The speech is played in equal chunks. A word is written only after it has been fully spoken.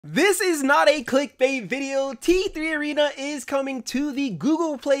This is not a clickbait video. T3 Arena is coming to the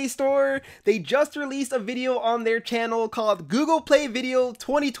Google Play Store. They just released a video on their channel called Google Play Video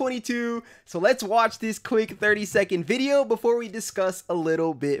 2022. So let's watch this quick 30-second video before we discuss a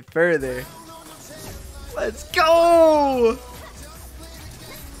little bit further. Let's go!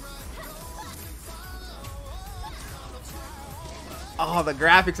 Oh, the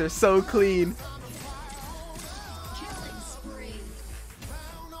graphics are so clean.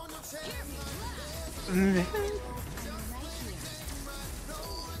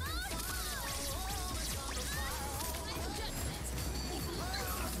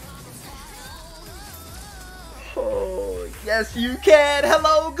 Oh, yes you can.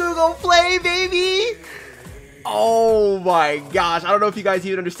 Hello Google Play, baby. Oh my gosh, I don't know if you guys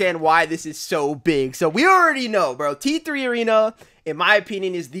even understand why this is so big. So we already know, bro, T3 Arena, in my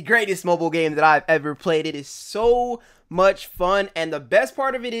opinion, is the greatest mobile game that I've ever played. It is so much fun, and the best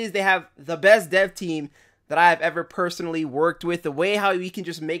part of it is they have the best dev team that I have ever personally worked with. The way how we can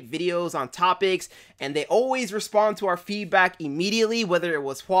just make videos on topics, and they always respond to our feedback immediately, whether it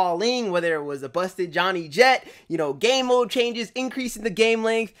was Hua Ling, whether it was a busted Johnny Jet, you know, game mode changes, increasing the game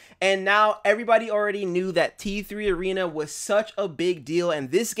length, and now everybody already knew that T3 Arena was such a big deal,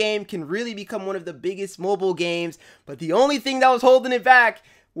 and this game can really become one of the biggest mobile games. But the only thing that was holding it back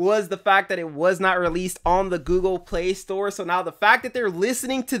was the fact that it was not released on the Google Play Store. So now the fact that they're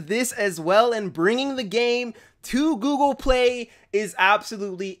listening to this as well and bringing the game to Google Play is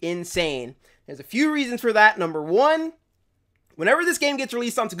absolutely insane. There's a few reasons for that. Number one, whenever this game gets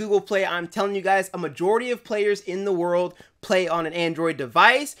released onto Google Play, I'm telling you guys, a majority of players in the world play on an Android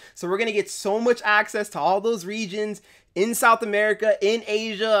device. So we're going to get so much access to all those regions in South America, in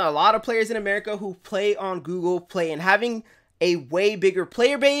Asia, a lot of players in America who play on Google Play, and having a way bigger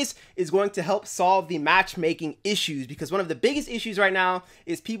player base is going to help solve the matchmaking issues, because one of the biggest issues right now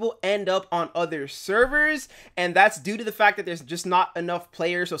is people end up on other servers, and that's due to the fact that there's just not enough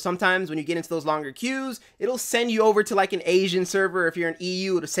players. So sometimes when you get into those longer queues, it'll send you over to like an Asian server. If you're in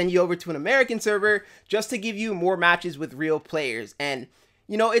EU, it'll send you over to an American server just to give you more matches with real players. And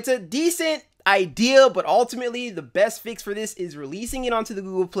you know, it's a decent idea, but ultimately the best fix for this is releasing it onto the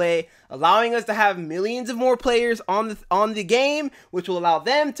Google Play, allowing us to have millions of more players on the game, which will allow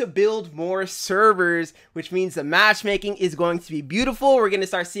them to build more servers, which means the matchmaking is going to be beautiful. We're going to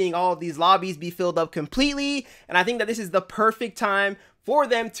start seeing all of these lobbies be filled up completely, and I think that this is the perfect time for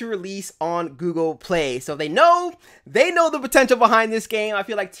them to release on Google Play. So they know the potential behind this game. I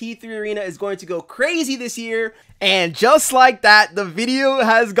feel like T3 Arena is going to go crazy this year. And just like that, the video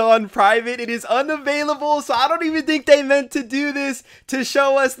has gone private. It is unavailable, so I don't even think they meant to do this to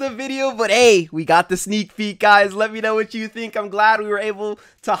show us the video. But hey, we got the sneak peek, guys. Let me know what you think. I'm glad we were able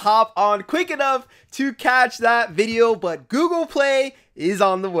to hop on quick enough to catch that video, but Google Play is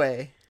on the way.